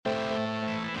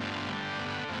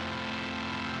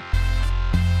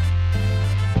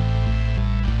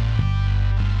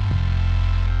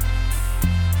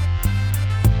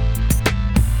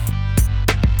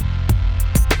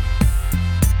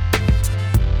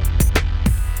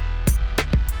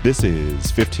This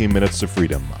is 15 Minutes to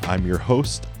Freedom. I'm your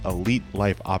host, Elite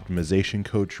Life Optimization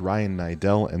Coach Ryan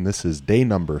Nidell, and this is day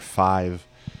number 5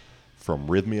 from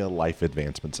Rhythmia Life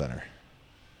Advancement Center.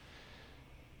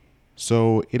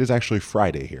 So it is actually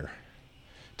Friday here.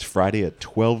 It's Friday at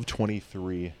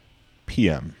 12:23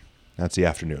 p.m. That's the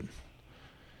afternoon.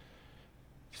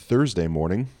 Thursday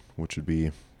morning, which would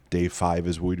be day 5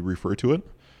 as we'd refer to it,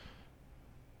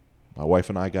 my wife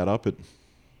and I got up at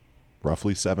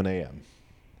roughly 7 a.m.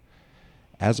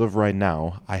 As of right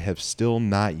now, I have still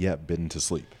not yet been to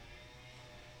sleep.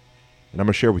 And I'm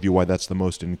going to share with you why that's the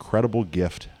most incredible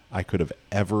gift I could have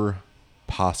ever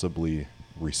possibly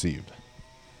received.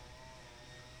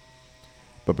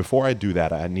 But before I do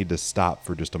that, I need to stop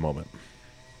for just a moment.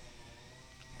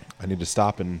 I need to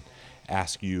stop and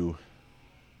ask you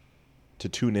to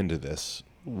tune into this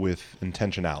with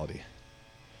intentionality,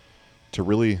 to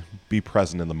really be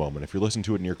present in the moment. If you're listening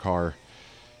to it in your car,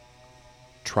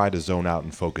 try to zone out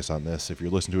and focus on this. If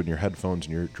you're listening to it in your headphones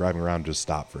and you're driving around, just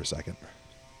stop for a second.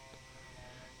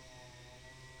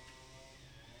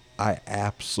 I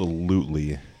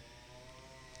absolutely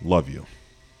love you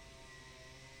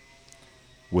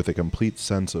with a complete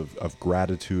sense of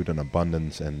gratitude and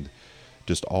abundance and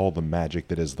just all the magic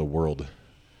that is the world.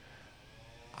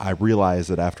 I realize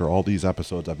that after all these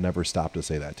episodes, I've never stopped to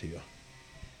say that to you.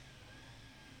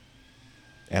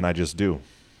 And I just do.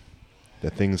 The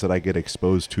things that I get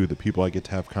exposed to, the people I get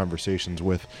to have conversations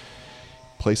with,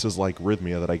 places like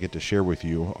Rhythmia that I get to share with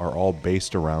you are all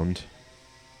based around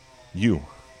you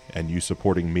and you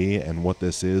supporting me and what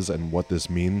this is and what this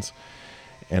means.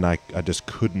 And I just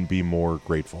couldn't be more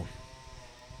grateful.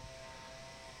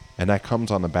 And that comes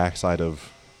on the backside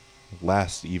of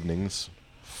last evening's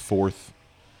 4th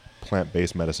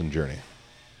plant-based medicine journey.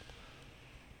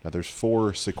 Now, there's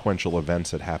 4 sequential events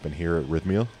that happen here at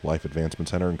Rhythmia Life Advancement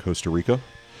Center in Costa Rica.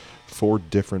 4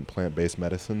 different plant-based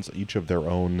medicines, each of their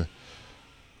own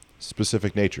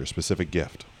specific nature, specific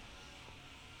gift.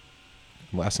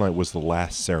 Last night was the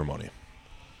last ceremony.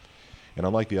 And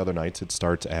unlike the other nights, it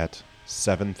starts at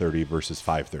 7:30 versus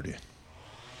 5:30.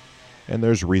 And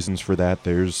there's reasons for that.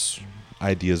 There's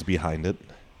ideas behind it.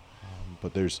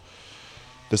 But this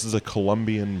is a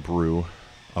Colombian brew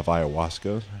of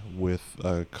ayahuasca with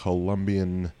a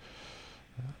Colombian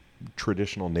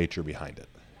traditional nature behind it.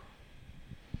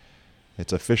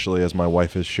 It's officially, as my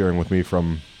wife is sharing with me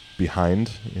from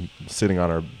behind, sitting on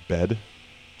our bed,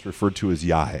 it's referred to as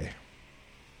Yahe.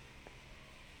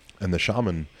 And the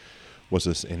shaman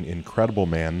was an incredible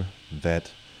man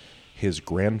that his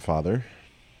grandfather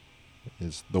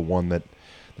is the one that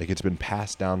it's been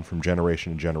passed down from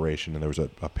generation to generation. And there was a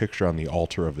picture on the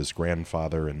altar of his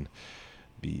grandfather and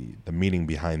the meaning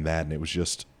behind that, and it was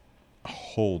just a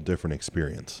whole different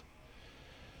experience.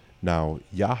 Now,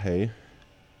 Yahe,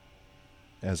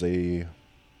 as a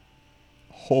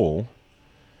whole,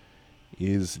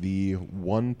 is the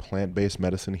one plant-based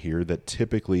medicine here that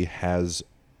typically has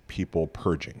people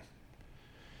purging.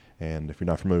 And if you're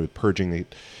not familiar with purging,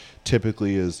 it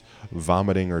typically is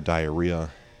vomiting or diarrhea.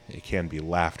 It can be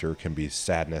laughter, it can be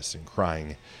sadness and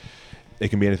crying. It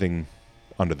can be anything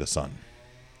under the sun.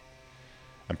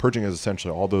 And purging is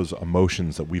essentially all those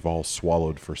emotions that we've all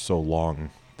swallowed for so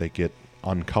long, they get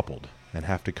uncoupled and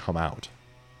have to come out,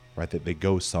 right? That they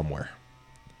go somewhere.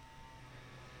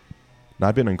 Now,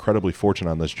 I've been incredibly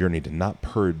fortunate on this journey to not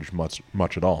purge much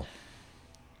at all.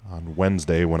 On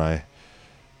Wednesday, when I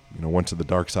went to the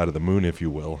dark side of the moon, if you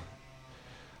will,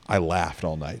 I laughed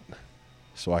all night.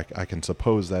 So I can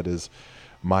suppose that is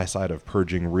my side of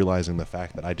purging, realizing the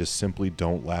fact that I just simply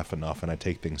don't laugh enough and I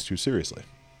take things too seriously.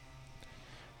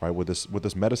 Right, what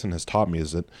this medicine has taught me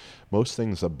is that most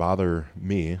things that bother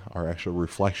me are actual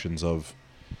reflections of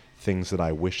things that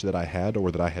I wish that I had or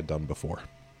that I had done before.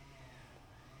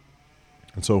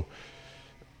 And so,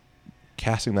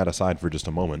 casting that aside for just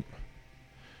a moment,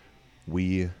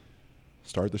 we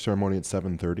start the ceremony at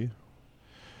 7:30.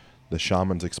 The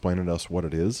shaman's explaining to us what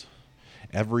it is.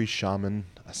 Every shaman,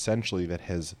 essentially, that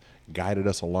has guided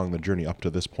us along the journey up to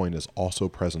this point is also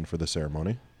present for the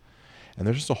ceremony. And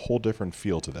there's just a whole different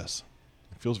feel to this.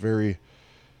 It feels very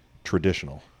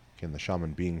traditional. Again, the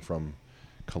shaman being from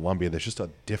Colombia, there's just a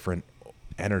different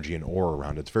energy and aura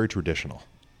around it. It's very traditional.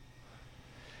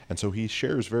 And so he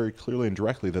shares very clearly and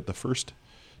directly that the first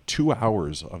 2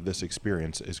 hours of this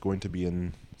experience is going to be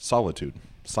in solitude,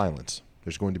 silence.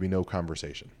 There's going to be no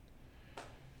conversation.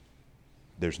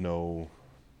 There's no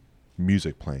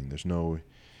music playing. There's no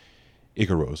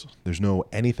Icaros. There's no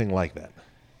anything like that.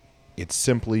 It's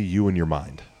simply you and your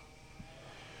mind,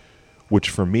 which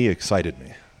for me excited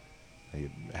me. I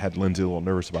had Lindsay a little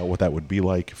nervous about what that would be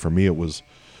like. For me, it was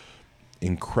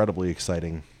incredibly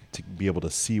exciting to be able to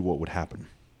see what would happen.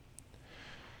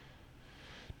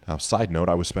 Now, side note,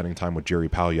 I was spending time with Jerry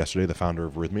Powell yesterday, the founder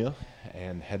of Rhythmia,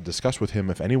 and had discussed with him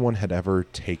if anyone had ever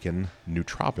taken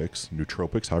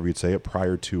nootropics, however you'd say it,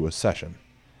 prior to a session,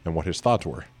 and what his thoughts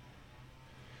were.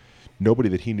 Nobody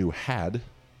that he knew had.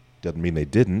 Doesn't mean they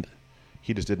didn't.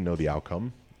 He just didn't know the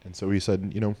outcome. And so he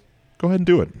said, go ahead and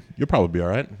do it. You'll probably be all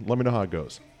right. Let me know how it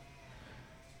goes.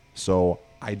 So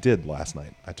I did last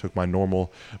night. I took my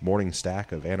normal morning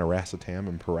stack of aniracetam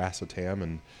and piracetam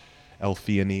and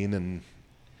L-theanine and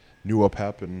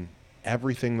Nuopep and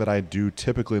everything that I do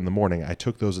typically in the morning. I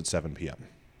took those at 7 p.m.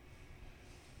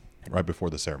 right before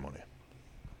the ceremony.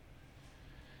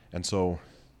 And so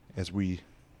as we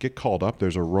get called up,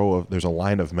 there's a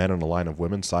line of men and a line of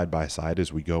women side by side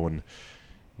as we go and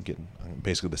get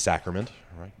basically the sacrament,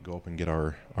 right? Go up and get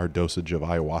our dosage of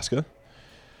ayahuasca.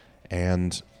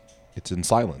 And it's in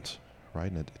silence,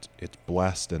 right? And it's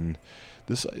blessed. And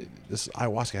this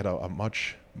ayahuasca had a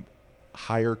much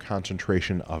higher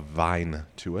concentration of vine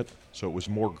to it, so it was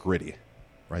more gritty,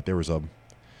 right? There was a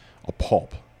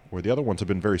pulp, where the other ones have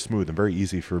been very smooth and very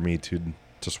easy for me to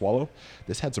swallow.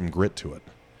 This had some grit to it.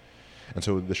 And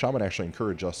so the shaman actually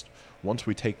encouraged us, once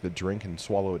we take the drink and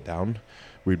swallow it down,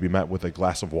 we'd be met with a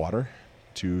glass of water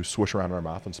to swish around in our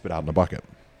mouth and spit out in a bucket,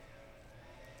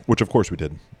 which of course we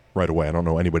did right away. I don't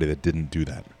know anybody that didn't do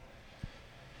that.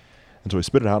 And so we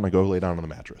spit it out and I go lay down on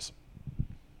the mattress.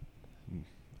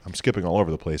 I'm skipping all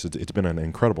over the place. It's been an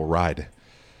incredible ride.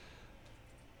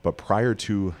 But prior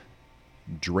to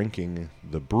drinking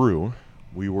the brew,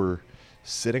 we were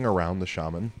sitting around the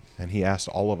shaman, and he asked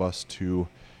all of us to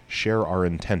share our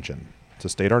intention, to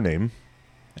state our name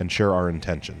and share our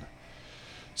intention.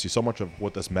 See, so much of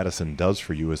what this medicine does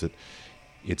for you is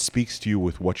it speaks to you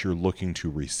with what you're looking to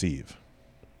receive.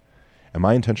 And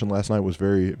my intention last night was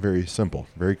very, very simple,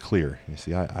 very clear. You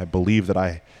see, I believe that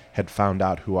I had found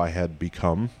out who I had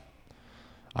become.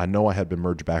 I know I had been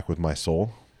merged back with my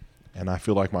soul, and I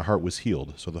feel like my heart was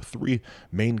healed. So the three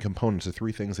main components, the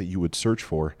three things that you would search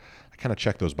for, I kind of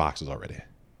checked those boxes already.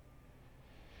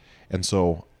 And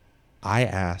so I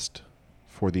asked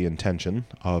for the intention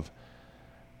of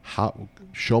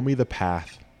show me the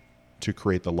path to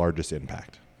create the largest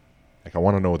impact. Like, I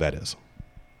want to know what that is.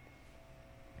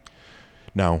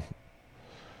 Now,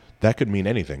 that could mean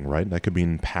anything, right? That could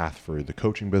mean path for the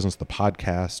coaching business, the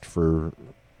podcast, for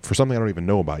something I don't even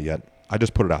know about yet. I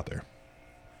just put it out there.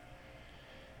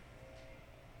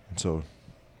 And so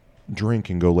drink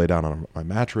and go lay down on my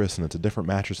mattress, and it's a different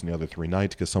mattress than the other 3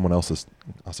 nights because someone else has,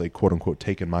 I'll say, quote unquote,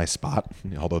 taken my spot,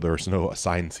 although there's no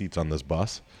assigned seats on this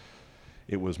bus.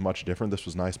 It was much different. This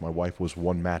was nice. My wife was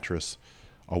one mattress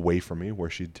away from me where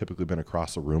she'd typically been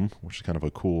across the room, which is kind of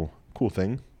a cool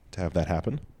thing to have that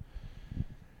happen.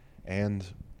 And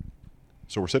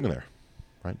so we're sitting there,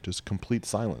 right? Just complete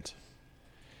silence.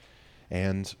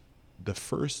 And the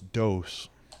first dose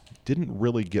didn't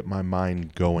really get my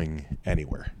mind going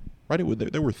anywhere, right?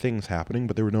 There were things happening,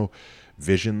 but there were no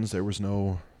visions. There was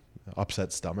no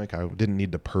upset stomach. I didn't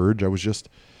need to purge. I was just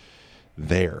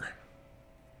there.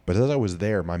 But as I was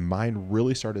there, my mind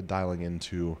really started dialing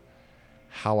into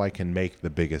how I can make the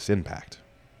biggest impact.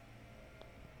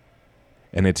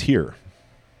 And it's here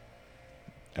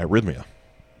at Rhythmia.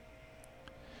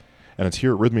 And it's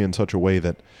here at Rhythmia in such a way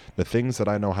that the things that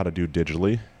I know how to do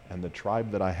digitally and the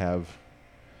tribe that I have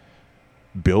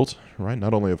built, right,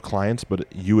 not only of clients, but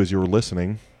you as you're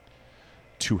listening,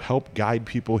 to help guide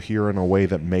people here in a way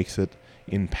that makes it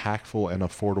impactful and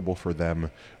affordable for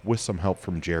them with some help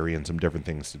from Jerry and some different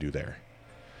things to do there.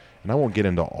 And I won't get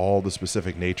into all the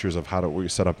specific natures of how to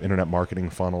set up internet marketing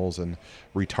funnels and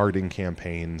retargeting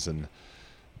campaigns and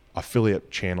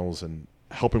affiliate channels and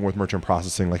helping with merchant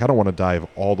processing. Like, I don't want to dive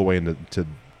all the way into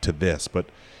this, but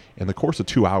in the course of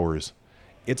 2 hours,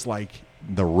 it's like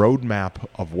the roadmap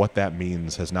of what that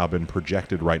means has now been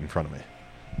projected right in front of me.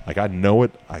 Like, I know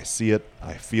it, I see it,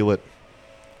 I feel it,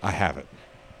 I have it.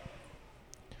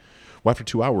 Well, after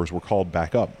 2 hours, we're called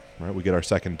back up, right? We get our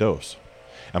second dose.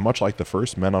 And much like the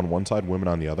first, men on one side, women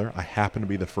on the other, I happen to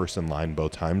be the first in line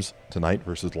both times tonight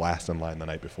versus last in line the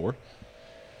night before.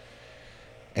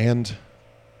 And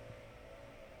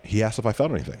he asked if I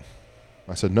felt anything.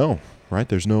 I said no, right?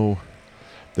 There's no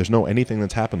anything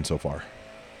that's happened so far.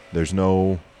 There's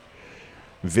no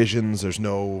visions, there's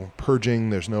no purging,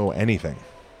 there's no anything.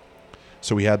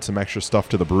 So we had some extra stuff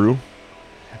to the brew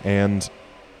and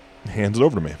hands it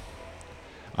over to me.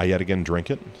 I yet again drink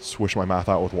it, swish my mouth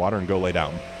out with water, and go lay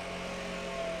down.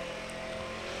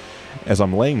 As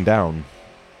I'm laying down,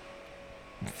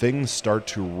 things start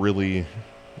to really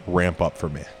ramp up for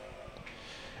me.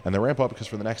 And they ramp up because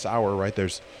for the next hour, right,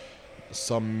 there's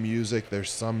some music, there's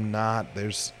some not,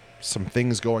 there's some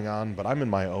things going on, but I'm in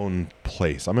my own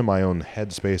place. I'm in my own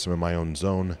headspace. I'm in my own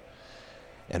zone.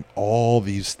 And all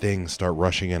these things start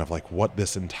rushing in of like what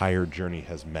this entire journey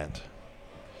has meant.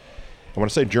 And when I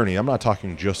say journey, I'm not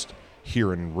talking just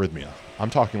here in Rhythmia. I'm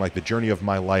talking like the journey of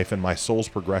my life and my soul's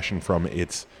progression from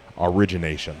its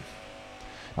origination.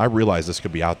 I realize this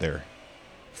could be out there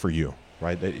for you,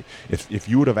 right? If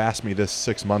you would have asked me this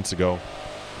 6 months ago,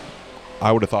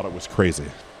 I would have thought it was crazy.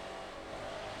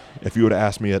 If you would have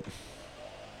asked me it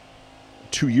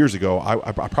 2 years ago,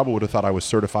 I probably would have thought I was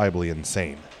certifiably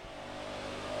insane.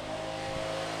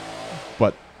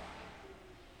 But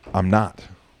I'm not.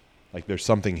 Like, there's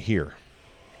something here.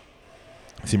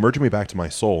 See, merging me back to my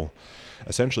soul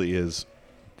essentially is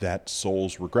that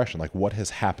soul's regression. Like, what has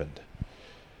happened?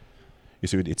 You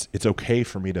see, it's okay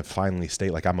for me to finally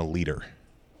state, like, I'm a leader.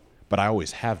 But I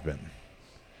always have been.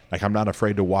 Like, I'm not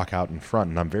afraid to walk out in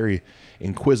front, and I'm very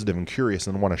inquisitive and curious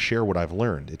and want to share what I've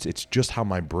learned. It's just how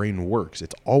my brain works.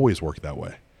 It's always worked that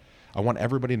way. I want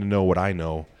everybody to know what I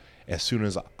know as soon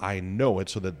as I know it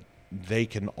so that they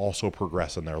can also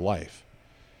progress in their life.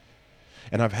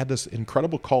 And I've had this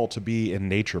incredible call to be in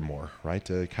nature more, right?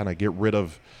 To kind of get rid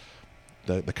of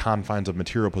the confines of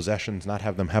material possessions, not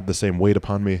have them have the same weight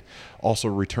upon me. Also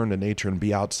return to nature and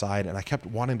be outside. And I kept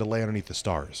wanting to lay underneath the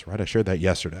stars, right? I shared that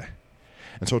yesterday.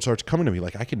 And so it starts coming to me,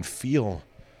 like I can feel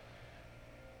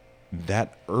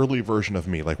that early version of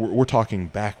me. Like we're talking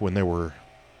back when there were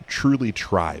truly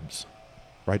tribes,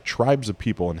 right? Tribes of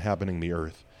people inhabiting the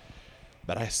earth.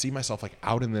 That I see myself like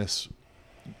out in this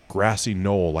grassy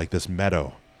knoll, like this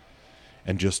meadow,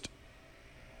 and just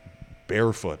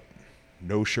barefoot,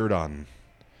 no shirt on,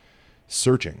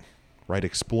 searching, right?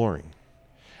 Exploring.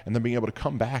 And then being able to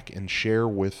come back and share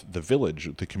with the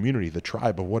village, the community, the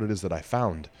tribe of what it is that I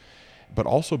found, but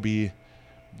also be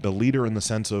the leader in the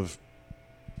sense of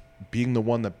being the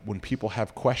one that when people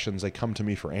have questions, they come to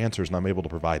me for answers and I'm able to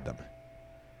provide them.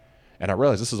 And I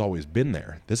realized this has always been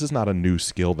there. This is not a new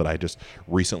skill that I just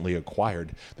recently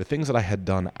acquired. The things that I had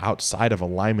done outside of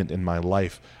alignment in my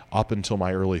life up until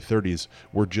my early 30s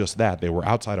were just that. They were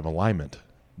outside of alignment.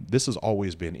 This has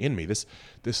always been in me. This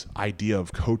idea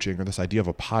of coaching or this idea of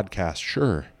a podcast,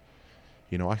 sure.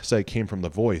 You know, I say it came from the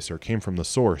voice or it came from the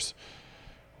source.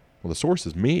 Well, the source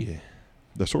is me.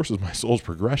 The source is my soul's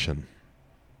progression.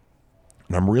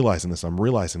 And I'm realizing this.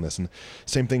 And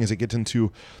same thing as it gets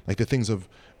into like the things of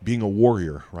being a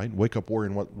warrior, right? Wake Up Warrior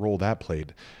and what role that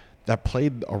played. That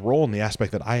played a role in the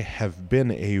aspect that I have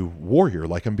been a warrior.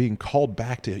 Like I'm being called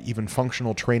back to even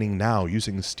functional training now,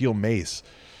 using the steel mace,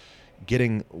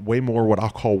 getting way more what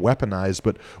I'll call weaponized,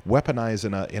 but weaponized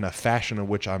in a fashion in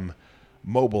which I'm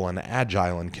mobile and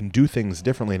agile and can do things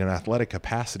differently in an athletic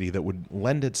capacity that would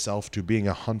lend itself to being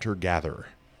a hunter-gatherer.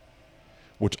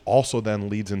 Which also then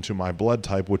leads into my blood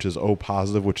type, which is O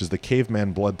positive, which is the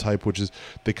caveman blood type, which is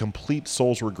the complete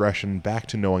soul's regression back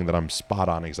to knowing that I'm spot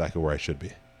on exactly where I should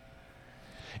be.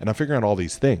 And I'm figuring out all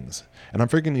these things. And I'm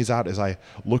figuring these out as I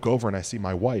look over and I see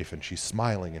my wife and she's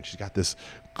smiling and she's got this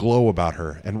glow about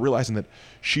her and realizing that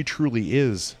she truly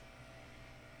is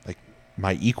like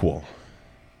my equal,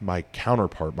 my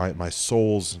counterpart, my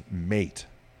soul's mate.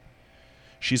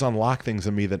 She's unlocked things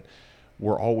in me that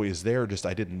were always there, just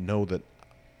I didn't know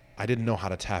how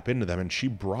to tap into them. And she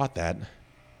brought that,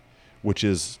 which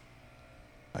is,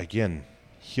 again,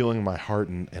 healing my heart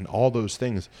and all those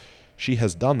things. She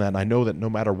has done that. And I know that no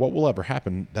matter what will ever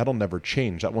happen, that'll never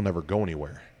change. That will never go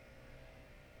anywhere.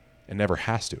 It never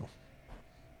has to.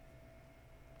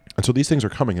 And so these things are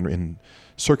coming in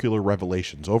circular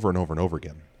revelations over and over and over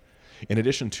again. In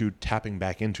addition to tapping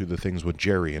back into the things with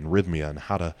Jerry and Rhythmia and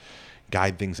how to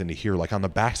guide things into here, like on the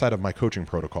backside of my coaching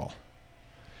protocol,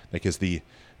 like is the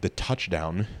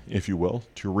touchdown, if you will,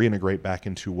 to reintegrate back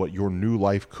into what your new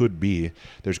life could be.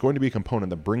 There's going to be a component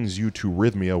that brings you to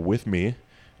Rhythmia with me.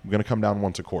 I'm going to come down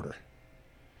once a quarter,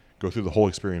 go through the whole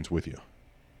experience with you.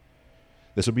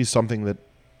 This will be something that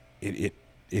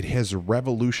it has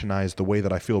revolutionized the way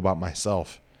that I feel about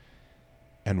myself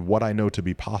and what I know to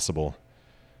be possible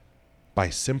by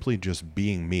simply just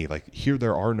being me. Like here,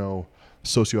 there are no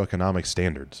socioeconomic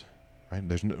standards. Right?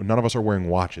 None of us are wearing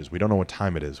watches. We don't know what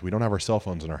time it is. We don't have our cell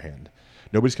phones in our hand.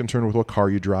 Nobody's concerned with what car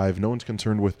you drive. No one's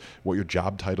concerned with what your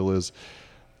job title is.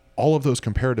 All of those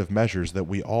comparative measures that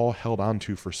we all held on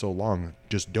to for so long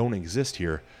just don't exist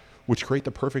here, which create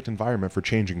the perfect environment for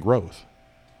change and growth.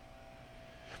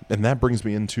 And that brings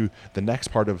me into the next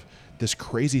part of this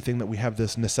crazy thing that we have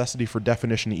this necessity for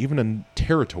definition, even in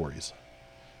territories.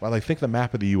 Well, I think the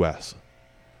map of the U.S.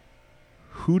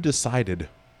 Who decided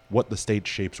what the state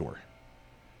shapes were?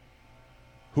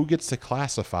 Who gets to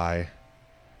classify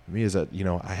me is that,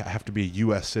 I have to be a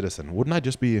U.S. citizen. Wouldn't I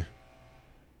just be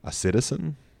a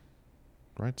citizen,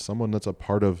 right? Someone that's a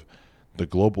part of the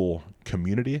global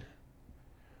community.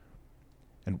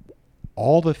 And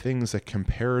all the things that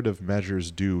comparative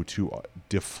measures do to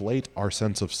deflate our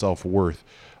sense of self-worth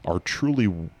are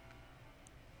truly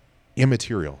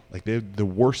immaterial. Like, they're the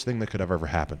worst thing that could have ever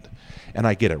happened. And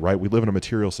I get it, right? We live in a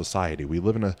material society. We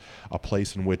live in a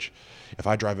place in which if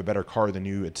I drive a better car than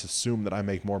you, it's assumed that I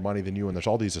make more money than you, and there's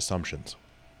all these assumptions.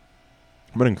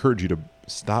 I'm going to encourage you to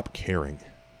stop caring.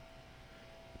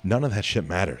 None of that shit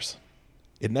matters.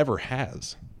 It never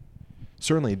has.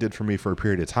 Certainly it did for me for a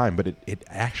period of time, but it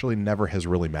actually never has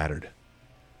really mattered.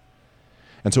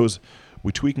 And so as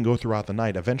we tweak and go throughout the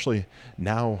night, eventually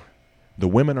now the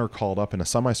women are called up in a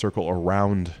semicircle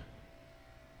around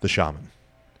the shaman.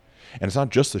 And it's not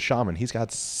just the shaman. He's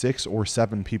got 6 or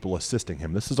 7 people assisting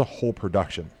him. This is a whole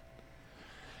production.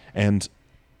 And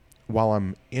while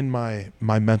I'm in my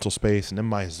mental space and in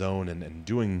my zone and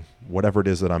doing whatever it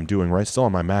is that I'm doing, right, still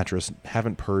on my mattress,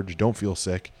 haven't purged, don't feel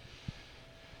sick,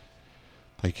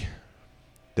 like,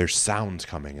 there's sounds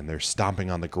coming, and there's stomping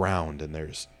on the ground, and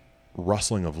there's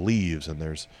rustling of leaves, and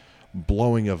there's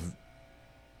blowing of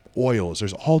oils.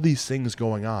 There's all these things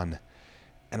going on,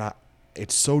 and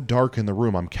it's so dark in the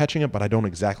room. I'm catching it, but I don't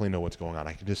exactly know what's going on.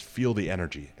 I can just feel the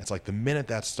energy. It's like the minute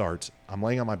that starts, I'm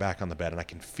laying on my back on the bed, and I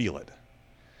can feel it.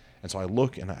 And so I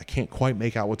look, and I can't quite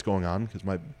make out what's going on because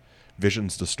my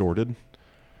vision's distorted.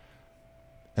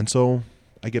 And so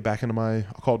I get back into my,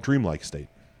 I'll call it dreamlike state.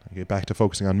 I get back to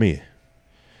focusing on me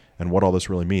and what all this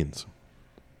really means.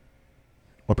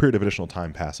 A period of additional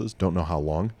time passes, don't know how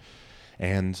long,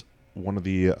 and one of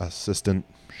the assistant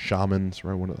shamans,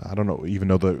 right? I don't know, even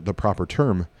know the proper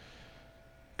term,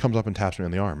 comes up and taps me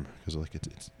on the arm because like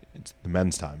it's the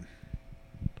men's time,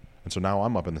 and so now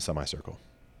I'm up in the semicircle,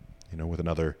 with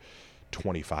another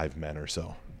 25 men or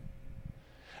so.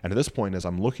 And at this point, as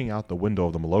I'm looking out the window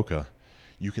of the Maloka,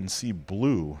 you can see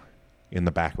blue in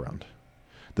the background.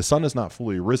 The sun is not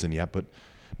fully risen yet, but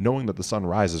knowing that the sun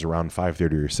rises around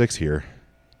 5:30 or 6 here,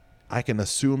 I can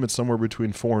assume it's somewhere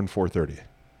between 4 and 4:30.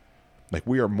 Like,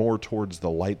 we are more towards the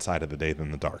light side of the day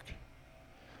than the dark.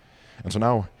 And so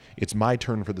now it's my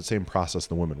turn for the same process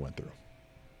the women went through.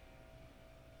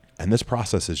 And this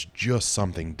process is just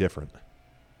something different.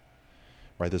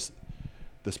 Right? This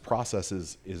process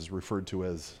is referred to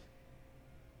as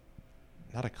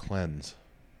not a cleanse.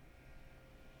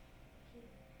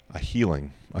 A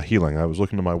healing. I was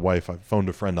looking to my wife. I phoned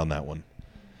a friend on that one.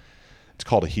 It's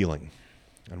called a healing.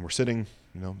 And we're sitting,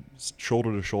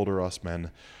 shoulder to shoulder, us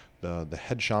men. The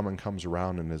head shaman comes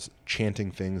around and is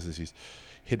chanting things as he's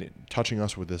touching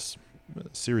us with this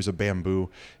series of bamboo.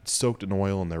 It's soaked in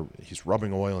oil, and he's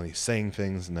rubbing oil, and he's saying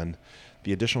things. And then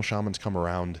the additional shamans come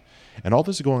around. And all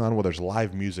this is going on while there's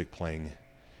live music playing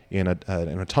in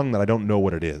a tongue that I don't know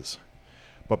what it is.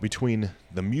 But between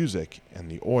the music and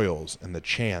the oils and the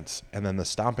chants and then the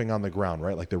stomping on the ground,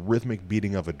 right, like the rhythmic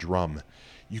beating of a drum,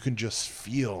 you can just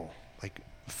feel like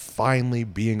finally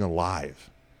being alive,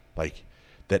 like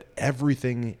that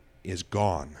everything is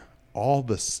gone, all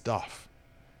the stuff.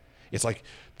 It's like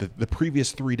the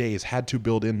previous 3 days had to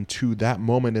build into that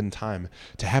moment in time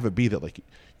to have it be that like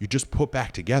you just put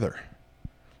back together,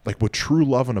 like with true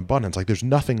love and abundance. Like there's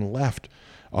nothing left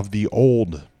of the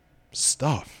old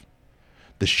stuff.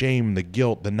 The shame, the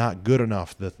guilt, the not good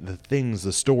enough, the things,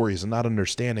 the stories, the not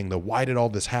understanding, the why did all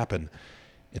this happen?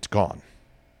 It's gone.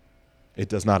 It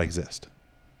does not exist.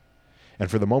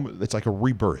 And for the moment, it's like a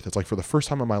rebirth. It's like for the first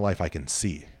time in my life, I can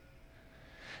see.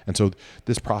 And so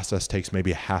this process takes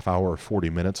maybe a half hour or 40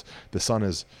 minutes. The sun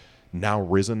is now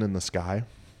risen in the sky.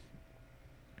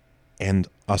 And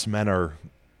us men are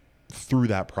through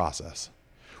that process.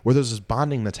 Where there's this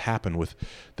bonding that's happened with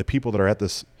the people that are at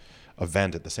this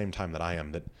event at the same time that I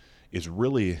am, that is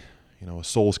really, a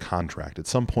soul's contract. At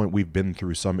some point, we've been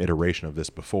through some iteration of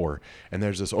this before, and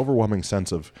there's this overwhelming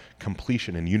sense of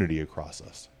completion and unity across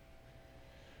us.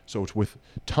 So it's with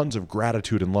tons of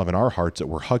gratitude and love in our hearts that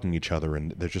we're hugging each other,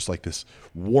 and there's just like this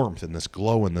warmth and this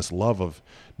glow and this love of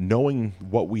knowing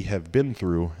what we have been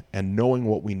through and knowing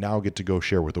what we now get to go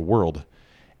share with the world.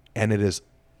 And it is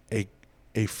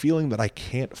a feeling that I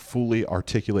can't fully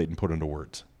articulate and put into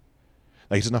words.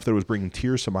 Like, it's enough that it was bringing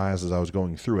tears to my eyes as I was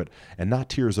going through it, and not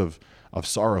tears of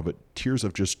sorrow, but tears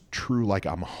of just true, like,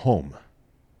 I'm home,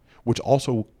 which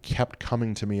also kept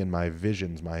coming to me in my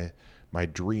visions, my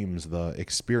dreams, the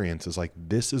experiences. Like,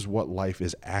 this is what life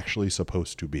is actually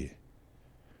supposed to be.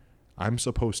 I'm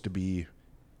supposed to be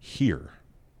here,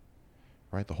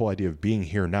 right? The whole idea of being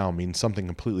here now means something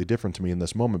completely different to me in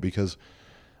this moment, because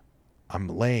I'm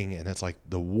laying and it's like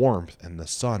the warmth and the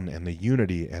sun and the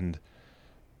unity and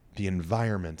the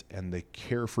environment and the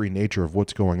carefree nature of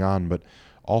what's going on, but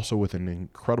also with an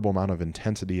incredible amount of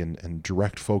intensity and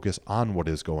direct focus on what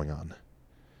is going on.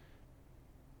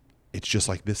 It's just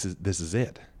like, this is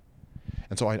it.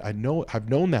 And so I've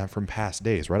known that from past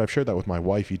days, right? I've shared that with my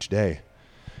wife each day,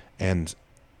 and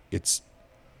it's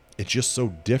just so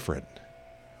different.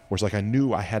 Whereas like I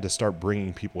knew I had to start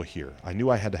bringing people here. I knew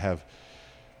I had to have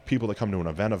people that come to an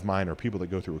event of mine or people that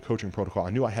go through a coaching protocol.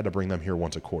 I knew I had to bring them here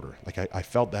once a quarter. Like I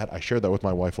felt that. I shared that with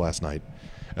my wife last night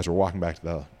as we're walking back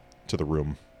to the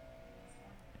room.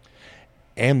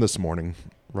 And this morning,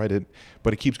 right?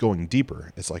 But it keeps going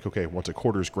deeper. It's like, okay, once a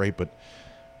quarter is great, but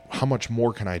how much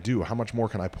more can I do? How much more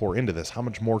can I pour into this? How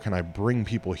much more can I bring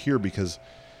people here? Because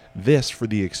this for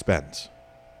the expense,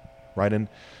 right? And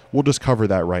we'll just cover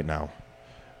that right now.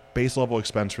 Base level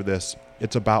expense for this,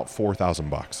 it's about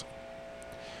 $4,000.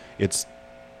 It's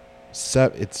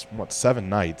 7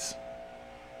 nights,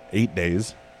 8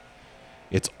 days.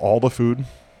 It's all the food.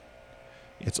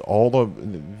 It's all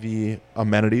the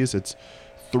amenities. It's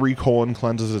 3 colon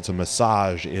cleanses. It's a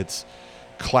massage. It's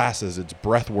classes. It's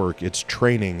breath work. It's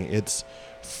training. It's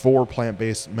 4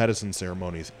 plant-based medicine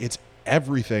ceremonies. It's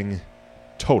everything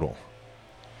total.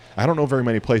 I don't know very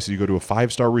many places you go to a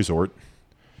 5-star resort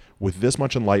with this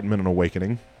much enlightenment and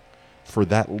awakening for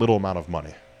that little amount of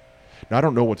money. Now, I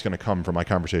don't know what's going to come from my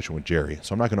conversation with Jerry,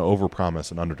 so I'm not going to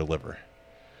overpromise and underdeliver.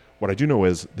 What I do know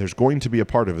is there's going to be a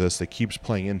part of this that keeps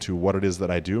playing into what it is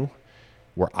that I do,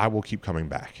 where I will keep coming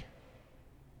back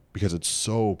because it's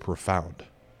so profound.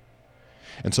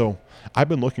 And so I've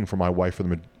been looking for my wife for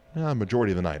the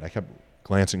majority of the night. I kept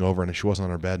glancing over, and she wasn't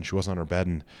on her bed,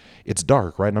 and it's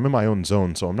dark, right? And I'm in my own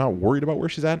zone, so I'm not worried about where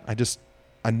she's at.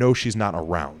 I know she's not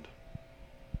around.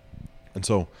 And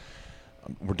so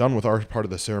we're done with our part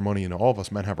of the ceremony, and all of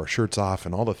us men have our shirts off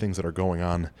and all the things that are going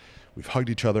on. We've hugged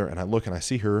each other, and I look and I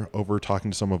see her over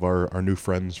talking to some of our new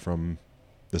friends from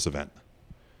this event.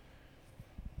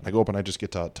 I go up and I just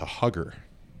get to hug her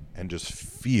and just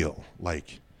feel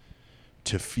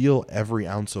every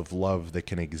ounce of love that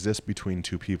can exist between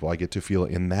two people. I get to feel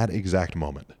in that exact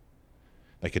moment,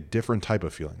 like a different type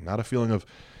of feeling, not a feeling of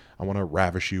I want to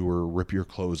ravish you or rip your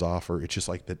clothes off, or it's just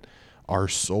like that our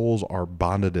souls are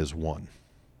bonded as one.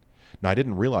 Now, I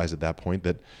didn't realize at that point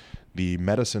that the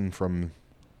medicine from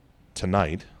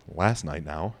last night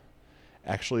now,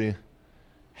 actually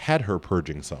had her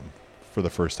purging some for the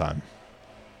first time.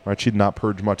 Right? She did not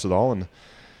purge much at all, and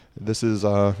this is,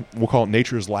 we'll call it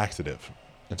nature's laxative.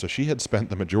 And so she had spent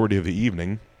the majority of the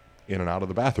evening in and out of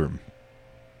the bathroom.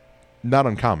 Not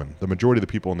uncommon. The majority of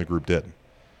the people in the group did.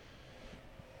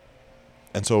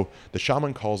 And so the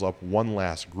shaman calls up one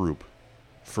last group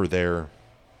for their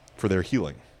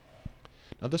healing.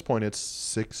 Now, at this point, it's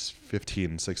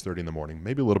 6:15, 6:30 in the morning,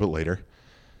 maybe a little bit later,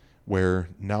 where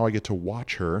now I get to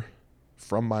watch her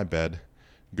from my bed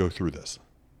go through this.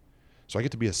 So I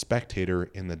get to be a spectator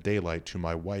in the daylight to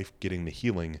my wife getting the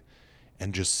healing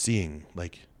and just seeing,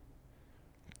 like,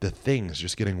 the things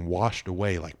just getting washed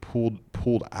away, like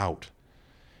pulled out.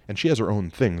 And she has her own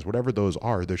things, whatever those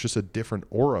are. There's just a different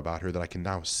aura about her that I can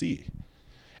now see.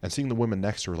 And seeing the women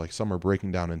next to her, like some are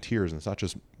breaking down in tears, and it's not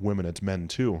just women, it's men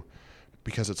too.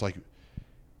 Because it's like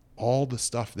all the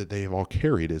stuff that they have all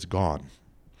carried is gone.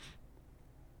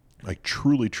 Like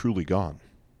truly, truly gone.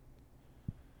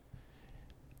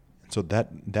 And so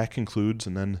that concludes,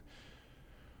 and then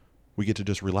we get to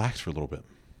just relax for a little bit.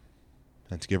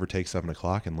 And it's give or take 7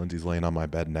 o'clock, and Lindsay's laying on my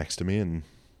bed next to me and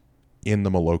in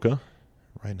the Maloka,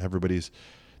 right? And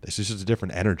this is just a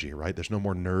different energy, right? There's no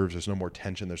more nerves, there's no more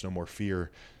tension, there's no more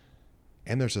fear.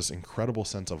 And there's this incredible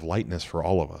sense of lightness for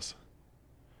all of us.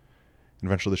 And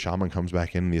eventually the shaman comes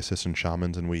back in, the assistant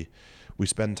shamans, and we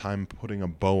spend time putting a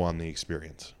bow on the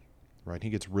experience, right? He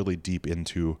gets really deep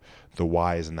into the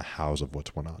whys and the hows of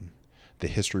what's went on, the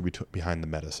history behind the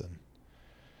medicine,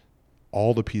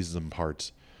 all the pieces and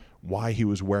parts, why he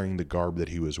was wearing the garb that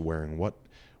he was wearing, what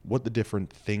the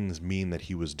different things mean that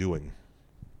he was doing,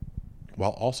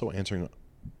 while also answering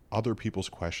other people's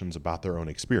questions about their own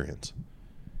experience.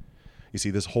 You see,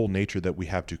 this whole nature that we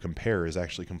have to compare is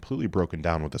actually completely broken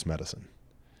down with this medicine.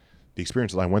 The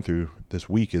experience that I went through this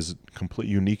week is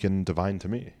completely unique and divine to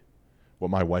me.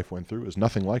 What my wife went through is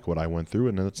nothing like what I went through,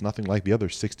 and it's nothing like the other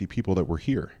 60 people that were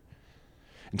here.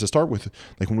 And to start with,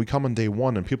 like when we come on day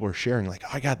one and people are sharing, like,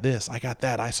 I got this, I got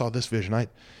that, I saw this vision, and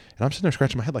I'm sitting there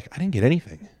scratching my head like, I didn't get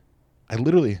anything. I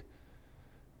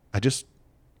just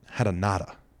had a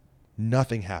nada.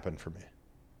 Nothing happened for me.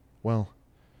 Well,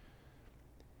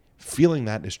 feeling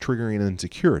that is triggering an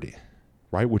insecurity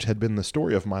right? Which had been the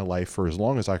story of my life for as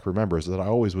long as I can remember, is that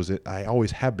I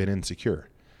always have been insecure.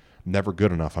 Never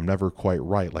good enough. I'm never quite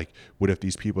right. Like, what if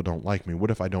these people don't like me?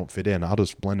 What if I don't fit in? I'll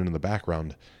just blend into the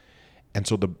background. And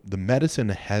so the medicine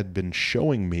had been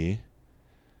showing me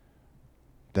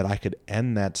that I could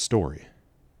end that story.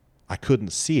 I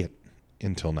couldn't see it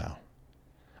until now.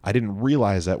 I didn't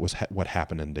realize that was what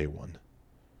happened in day one.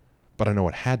 But I know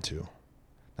it had to.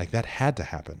 Like, that had to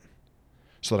happen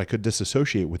so that I could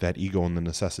disassociate with that ego and the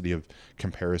necessity of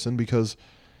comparison, because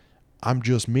I'm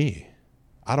just me.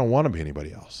 I don't want to be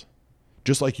anybody else.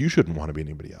 Just like you shouldn't want to be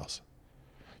anybody else.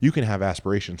 You can have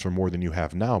aspirations for more than you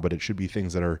have now, but it should be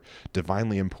things that are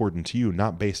divinely important to you,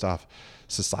 not based off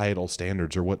societal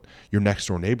standards or what your next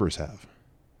door neighbors have.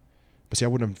 But see, I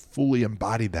wouldn't have fully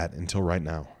embodied that until right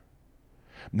now.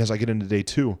 And as I get into day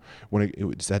two, when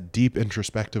it's that deep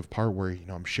introspective part where,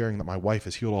 I'm sharing that my wife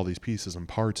has healed all these pieces and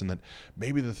parts, and that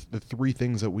maybe the three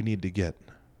things that we need to get,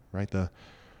 right?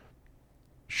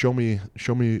 Show me,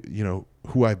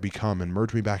 who I've become, and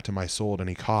merge me back to my soul at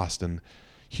any cost, and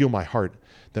heal my heart.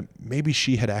 That maybe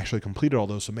she had actually completed all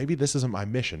those. So maybe this isn't my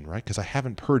mission, right? Because I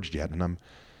haven't purged yet, and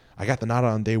I got the nada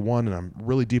on day one, and I'm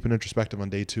really deep and introspective on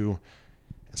day two.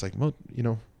 It's like, well,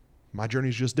 my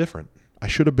journey's just different. I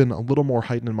should have been a little more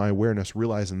heightened in my awareness,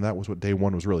 realizing that was what day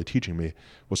one was really teaching me,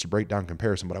 was to break down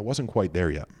comparison, but I wasn't quite there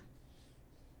yet.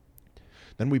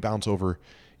 Then we bounce over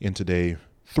into day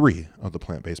 3 of the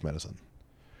plant-based medicine.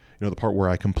 The part where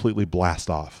I completely blast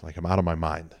off, like I'm out of my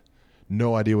mind.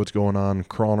 No idea what's going on,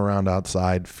 crawling around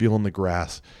outside, feeling the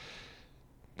grass.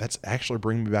 That's actually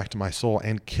bringing me back to my soul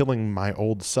and killing my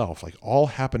old self, like all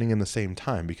happening in the same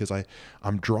time, because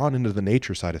I'm drawn into the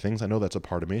nature side of things. I know that's a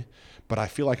part of me, but I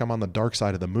feel like I'm on the dark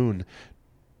side of the moon,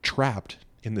 trapped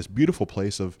in this beautiful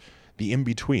place of the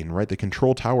in-between, right? The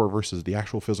control tower versus the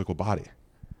actual physical body.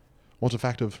 Well, it's a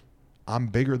fact of I'm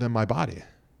bigger than my body.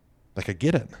 Like, I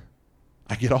get it.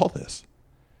 I get all this.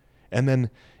 And then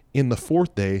in the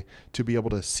 4th day, to be able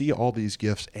to see all these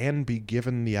gifts and be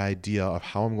given the idea of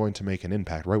how I'm going to make an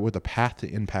impact, right? What the path to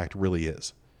impact really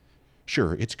is.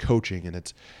 Sure, it's coaching and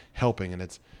it's helping and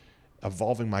it's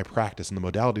evolving my practice and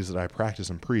the modalities that I practice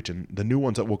and preach and the new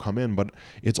ones that will come in, but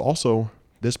it's also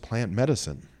this plant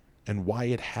medicine and why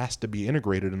it has to be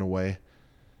integrated in a way.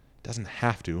 It doesn't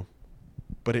have to,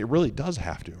 but it really does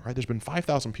have to, right? There's been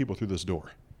 5,000 people through this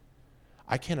door.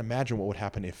 I can't imagine what would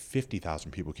happen if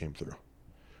 50,000 people came through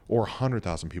or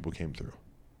 100,000 people came through,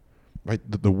 right?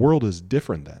 The world is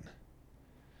different then.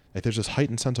 Like, there's this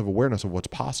heightened sense of awareness of what's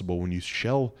possible when you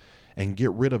shell and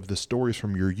get rid of the stories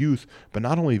from your youth, but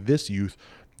not only this youth,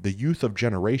 the youth of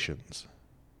generations.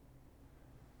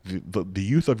 The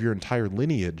youth of your entire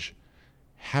lineage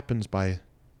happens by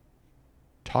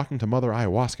talking to Mother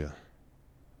Ayahuasca.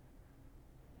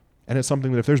 And it's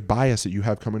something that if there's bias that you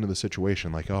have come into the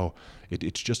situation, like, oh,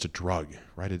 it's just a drug,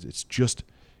 right? It's just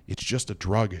a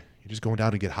drug. You're just going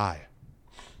down to get high.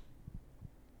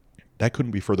 That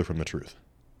couldn't be further from the truth.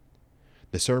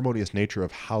 The ceremonious nature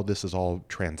of how this is all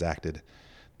transacted,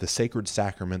 the sacred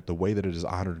sacrament, the way that it is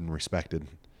honored and respected,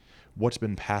 what's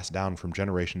been passed down from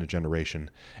generation to generation,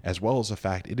 as well as the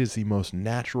fact it is the most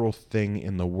natural thing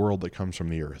in the world that comes from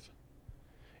the earth.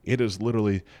 It is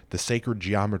literally the sacred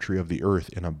geometry of the earth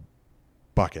in a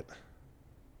bucket.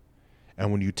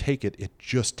 And when you take it, it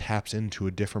just taps into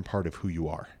a different part of who you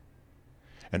are.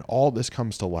 And all this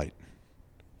comes to light.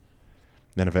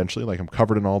 Then eventually, like, I'm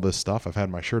covered in all this stuff. I've had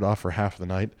my shirt off for half the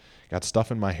night, got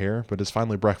stuff in my hair, but it's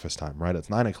finally breakfast time, right? It's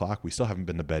 9 o'clock. We still haven't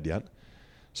been to bed yet.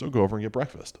 So go over and get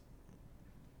breakfast.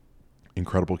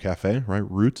 Incredible cafe, right?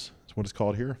 Roots is what it's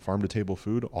called here. Farm to table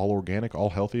food, all organic,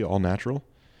 all healthy, all natural.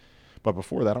 But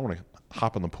before that, I want to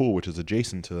hop in the pool, which is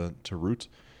adjacent to Roots.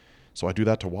 So I do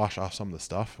that to wash off some of the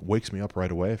stuff. Wakes me up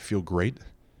right away. I feel great.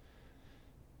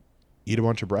 Eat a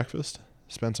bunch of breakfast.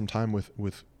 Spend some time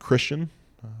with Christian,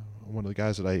 one of the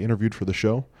guys that I interviewed for the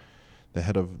show, the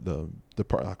head of the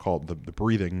part I call it the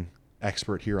breathing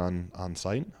expert here on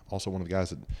site. Also one of the guys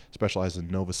that specializes in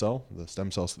Novacell, the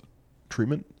stem cell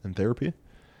treatment and therapy.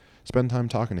 Spend time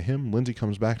talking to him. Lindsay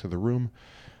comes back to the room.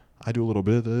 I do a little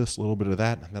bit of this, a little bit of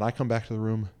that. And then I come back to the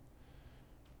room,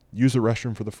 use the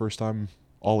restroom for the first time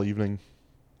all evening,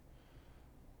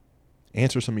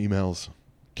 answer some emails,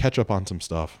 catch up on some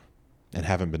stuff, and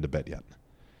haven't been to bed yet.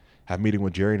 Have a meeting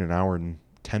with Jerry in an hour and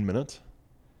 10 minutes,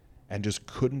 and just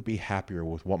couldn't be happier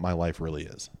with what my life really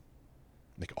is.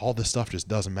 Like, all this stuff just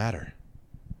doesn't matter.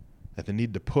 That the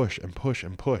need to push and push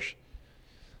and push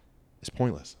is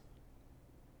pointless.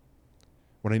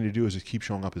 What I need to do is just keep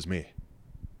showing up as me.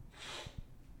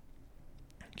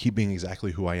 Keep being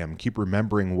exactly who I am. Keep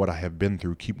remembering what I have been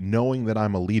through. Keep knowing that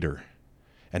I'm a leader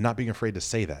and not being afraid to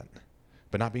say that.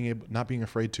 but not being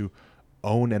afraid to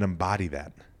own and embody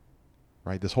that,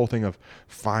 right? This whole thing of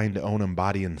find, own,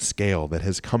 embody, and scale that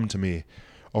has come to me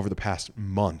over the past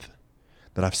month,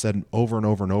 that I've said over and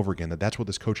over and over again, that's what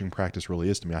this coaching practice really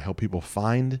is to me. I help people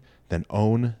find, then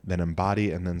own, then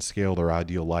embody, and then scale their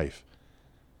ideal life.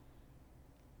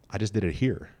 I just did it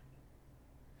here.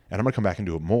 And I'm going to come back and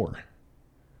do it more,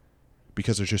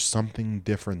 because there's just something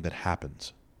different that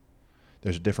happens.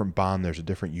 There's a different bond, there's a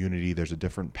different unity, there's a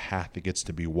different path that gets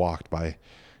to be walked by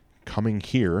coming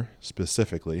here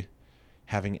specifically,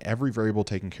 having every variable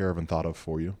taken care of and thought of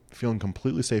for you, feeling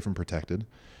completely safe and protected,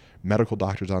 medical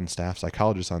doctors on staff,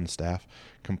 psychologists on staff,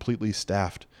 completely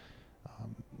staffed,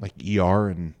 like ER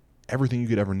and everything you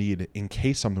could ever need in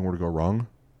case something were to go wrong,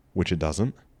 which it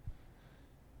doesn't.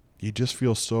 You just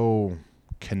feel so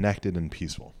connected and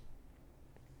peaceful.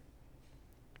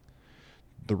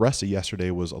 The rest of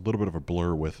yesterday was a little bit of a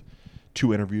blur with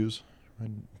 2 interviews.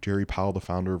 Right? Jerry Powell, the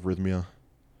founder of Rhythmia.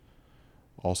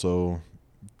 Also,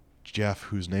 Jeff,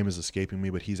 whose name is escaping me,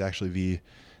 but he's actually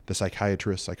the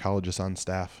psychologist on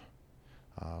staff.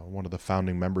 One of the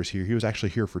founding members here. He was actually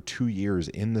here for 2 years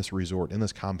in this resort, in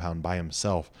this compound by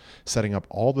himself, setting up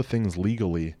all the things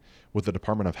legally with the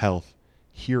Department of Health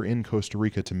here in Costa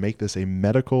Rica to make this a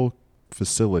medical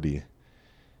facility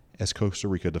as Costa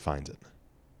Rica defines it.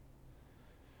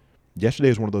 Yesterday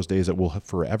is one of those days that will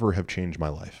forever have changed my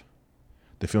life.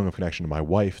 The feeling of connection to my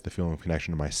wife, the feeling of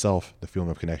connection to myself, the feeling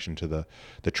of connection to the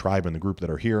tribe and the group that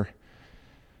are here.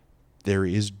 There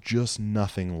is just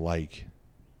nothing like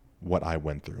what I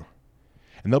went through.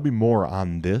 And there'll be more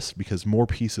on this because more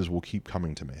pieces will keep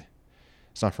coming to me.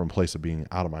 It's not from a place of being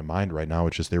out of my mind right now.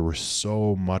 It's just there was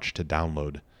so much to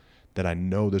download that I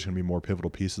know there's going to be more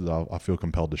pivotal pieces that I'll feel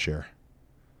compelled to share.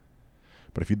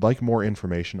 But if you'd like more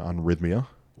information on Rhythmia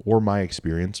or my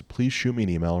experience, please shoot me an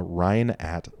email,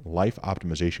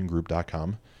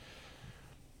 ryan@lifeoptimizationgroup.com.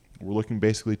 We're looking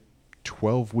basically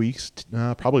 12 weeks,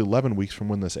 probably 11 weeks from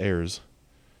when this airs,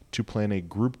 to plan a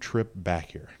group trip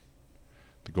back here.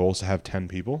 The goal is to have 10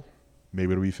 people,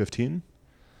 maybe it'll be 15,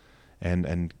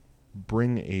 and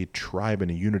bring a tribe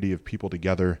and a unity of people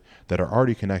together that are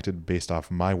already connected based off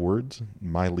my words,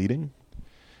 my leading,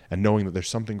 and knowing that there's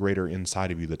something greater inside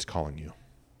of you that's calling you.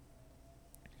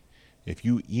 If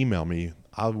you email me,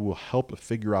 I will help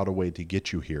figure out a way to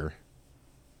get you here,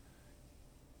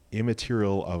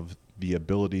 immaterial of the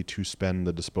ability to spend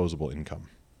the disposable income.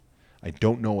 I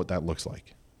don't know what that looks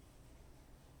like,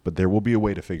 but there will be a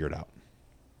way to figure it out.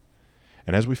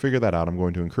 And as we figure that out, I'm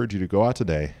going to encourage you to go out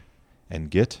today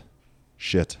and get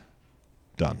shit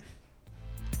done.